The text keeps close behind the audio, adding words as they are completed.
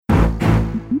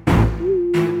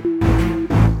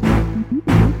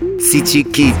Sí,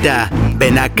 chiquita,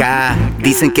 ven acá.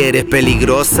 Dicen que eres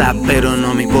peligrosa, pero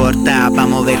no me importa.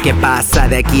 Vamos a ver qué pasa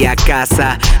de aquí a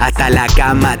casa hasta la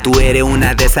cama. Tú eres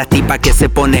una de esas tipas que se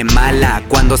pone mala.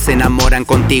 Cuando se enamoran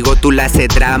contigo tú le haces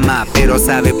drama, pero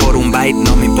sabe, por un bite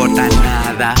no me importa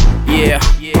nada. Yeah,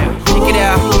 check it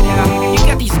out. You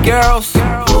got these girls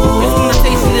just wanna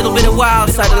taste a little bit of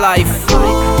wild side of life.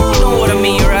 You know what I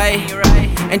mean, right?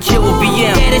 And chill with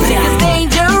BM. Yeah, this shit is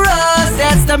dangerous.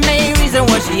 That's the main reason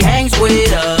why she hangs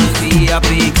with us.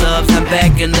 VIP clubs and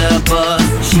back in the bus.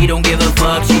 She don't give a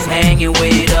fuck. She's hanging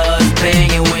with us,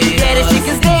 banging with us. Yeah, this shit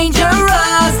is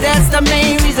dangerous. That's the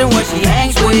main reason why she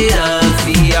hangs with us.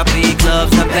 VIP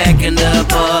clubs and back in the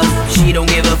bus. She don't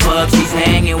give a fuck. She's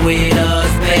hanging with us,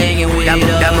 banging with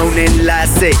us. Dame un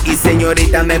enlace y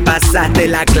señorita me pasaste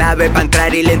la clave para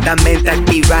entrar y lentamente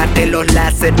activarte. Los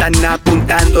láser están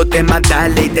apuntándote, más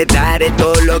dale y te daré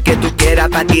todo lo que tú quieras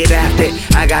para tirarte,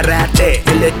 agarrarte.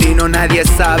 El destino nadie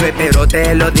sabe, pero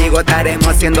te lo digo, estaremos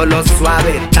haciéndolo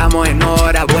suave. Estamos en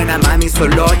hora buena, mami,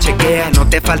 solo chequea. No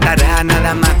te faltará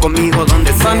nada más conmigo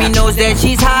donde sea. Mommy knows that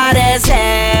she's hot as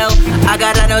hell.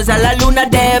 Agarranos a la luna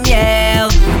de miel.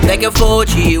 Like a fool,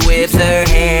 she whips her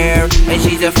hair. And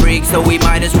she's a freak, so we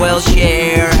might as well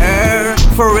share her.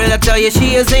 For real, I tell you,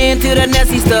 she is into the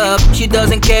nasty stuff. She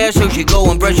doesn't care, so she go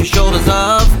and brush her shoulders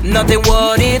up. Nothing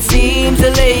what it seems,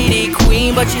 a lady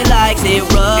queen, but she likes it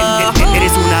rough.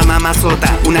 Eres una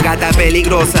mamazota, una gata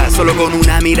peligrosa. Solo con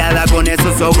una mirada, con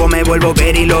esos ojos me vuelvo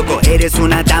loco. Eres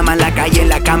una dama en la calle, en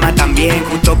la cama también.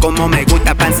 Justo como me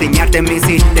gusta pa' enseñarte mi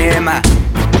sistema.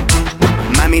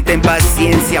 Mami, ten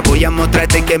paciencia, voy a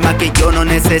mostrarte que más que yo no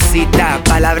necesitas.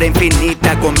 Palabra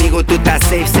infinita, conmigo tú estás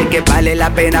safe. Sé que vale la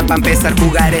pena pa' empezar a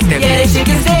jugar este game. Yeah, this chick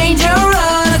is dangerous.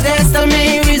 That's the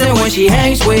main reason when she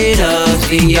hangs with us.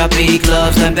 VIP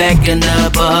clubs and back in the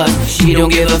bus. She don't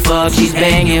give a fuck, she's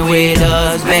banging with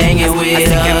us, banging with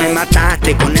us. Así que me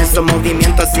mataste con esos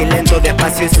movimientos así lentos,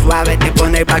 despacio y suave. Te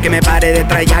pone pa' que me pare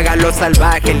detrás y haga lo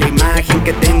salvaje. La imagen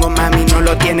que tengo, mami, no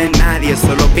lo tiene nadie.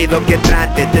 Solo pido que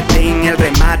trates de ti en el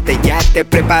remate. Ya te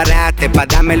preparaste pa'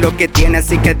 darme lo que tienes,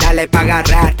 así que dale pa'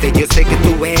 agarrarte. Yo sé que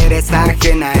tú eres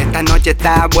ajena, esta noche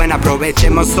está buena.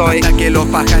 Aprovechemos hoy hasta que los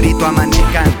pajaritos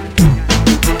amanezcan.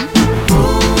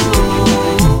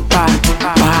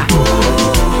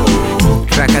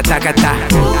 Racatacata.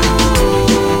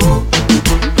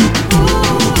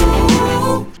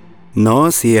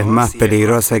 No, si es más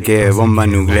peligrosa que bomba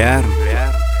nuclear.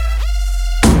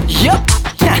 Yup.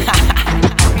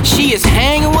 She is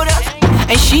hanging with us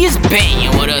and she is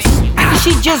banging with us.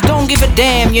 She just don't give a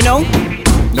damn, you know.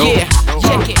 No. Yeah,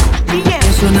 check it.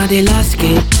 Es una de las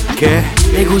que ¿qué?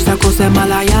 le gusta cosas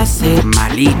malas y hace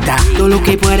Malita. todo lo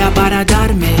que pueda para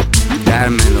darme.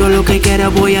 Dármelo. Todo lo que quiera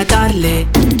voy a darle.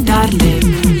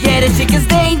 Yeah, this chick is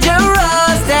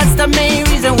dangerous. That's the main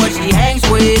reason why she hangs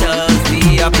with us.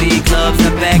 VIP clubs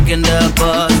and back in the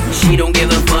bus. She don't give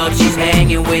a fuck. She's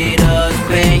hanging with us,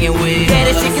 banging with us. Yeah,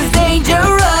 this chick is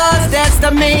dangerous. That's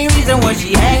the main reason why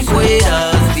she hangs with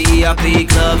us. VIP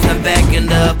clubs and back in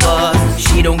the bus.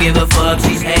 She don't give a fuck.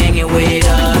 She's hanging with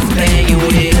us, banging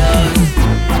with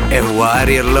us. Es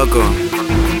Warrior, loco.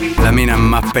 La mina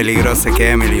más peligrosa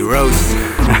que Emily Rose.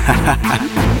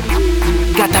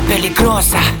 Gata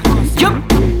Peligrosa. Yup,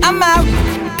 I'm out.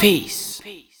 Peace.